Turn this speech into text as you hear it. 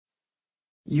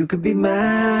You could be mine.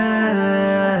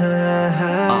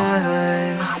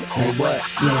 Say what?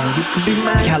 Yeah, you could be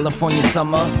mine. California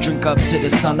summer, drink up to the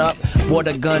sun up.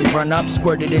 Water gun run up,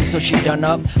 squirted in so she done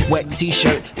up. Wet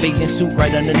t-shirt, bathing suit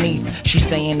right underneath. She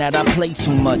saying that I play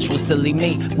too much, well silly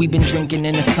me. We been drinking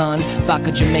in the sun,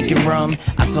 vodka Jamaican rum.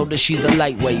 I told her she's a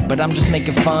lightweight, but I'm just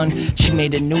making fun. She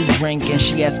made a new drink and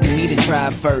she asking me to try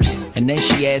it first. And then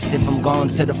she asked if I'm going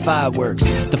to the fireworks.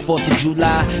 The 4th of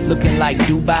July, looking like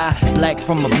Dubai. Black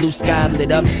from a blue sky,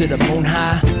 lit up to the moon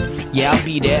high. Yeah, I'll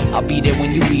be there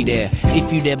when you be there.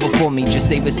 If you there before me, just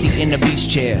save a seat in the beach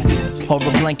chair. Or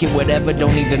a blanket, whatever,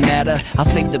 don't even matter. I'll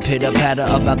save the pitter-patter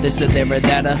about this or there or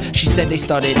that. She said they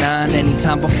start at 9,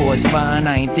 anytime before it's fine.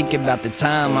 I ain't thinking about the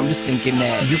time, I'm just thinking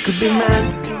that you could be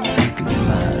mine. You could be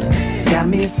mine. Got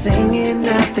me singing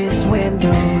out this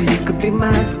window. You could be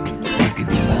mine. You could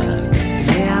be mine.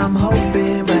 Yeah, I'm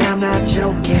hoping, but I'm not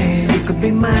joking. You could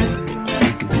be mine.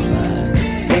 You could be mine.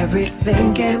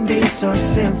 Everything can be so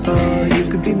simple. You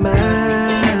could be mine.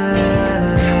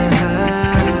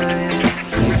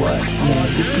 Say what? Yeah,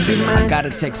 you could be mine. I got a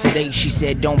text at 8, she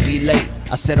said don't be late.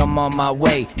 I said I'm on my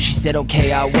way, she said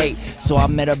okay I'll wait. So I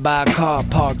met her by a car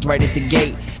parked right at the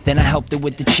gate. Then I helped her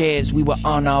with the chairs, we were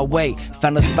on our way.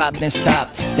 Found a spot, then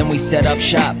stopped, then we set up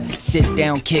shop. Sit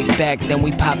down, kick back, then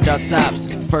we popped our tops.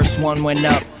 First one went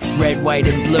up, red, white,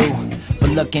 and blue.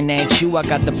 But looking at you, I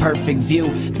got the perfect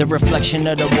view. The reflection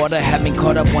of the water had me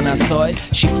caught up when I saw it.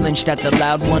 She flinched at the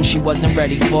loud one, she wasn't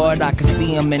ready for it. I could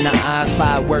see him in her eyes,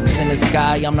 fireworks in the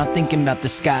sky. I'm not thinking about the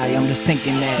sky, I'm just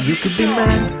thinking that you could be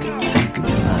mine. You could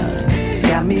be mine.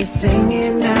 Got me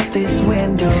singing out this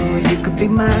window. You could be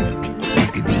mine. You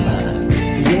could be mine.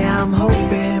 Yeah, I'm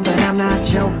hoping, but I'm not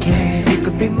joking. You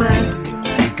could be mine.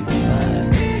 You could be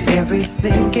mine.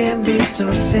 Everything can be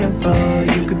so simple.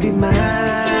 You could be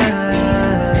mine.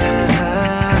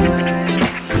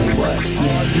 Say what?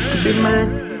 Yeah, you could be mine.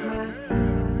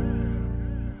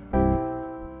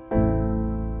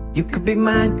 You could be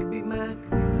mine.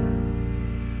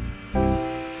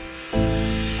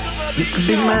 You could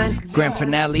be mine. Grand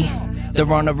finale,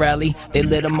 they're on a rally. They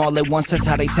lit them all at once, that's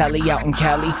how they tally out in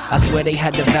Cali. I swear they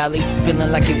had the valley, feeling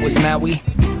like it was Maui.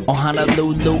 On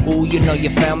Honolulu, ooh, you know you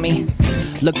found me.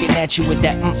 Looking at you with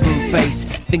that face.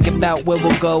 Thinking about where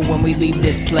we'll go when we leave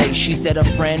this place. She said a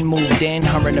friend moved in,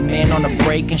 her and a man on a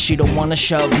break, and she don't wanna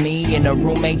shove me in her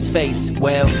roommate's face.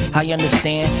 Well, I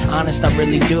understand, honest I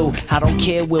really do. I don't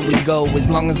care where we go, as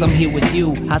long as I'm here with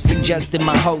you. I suggested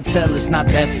my hotel, it's not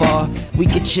that far. We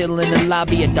could chill in the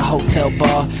lobby at the hotel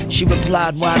bar. She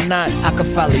replied, why not, I could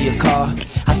follow your car.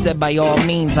 I said by all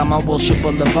means, I'm on Wilshire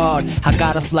Boulevard. I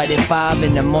got a flight at 5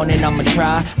 in the morning, I'ma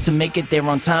try to make it there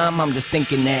on time. I'm just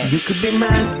thinking that you could be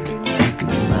mine. You could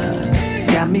be mine.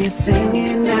 Got me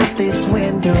singing out this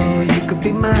window. You could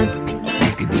be mine.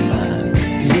 You could be mine.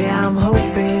 Yeah, I'm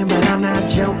hoping, but I'm not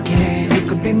joking. You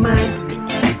could be mine.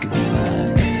 You could be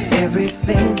mine.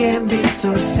 Everything can be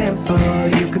so simple.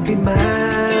 You could be mine.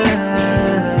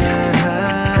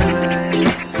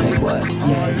 Say what?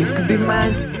 Yeah, you could be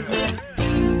mine.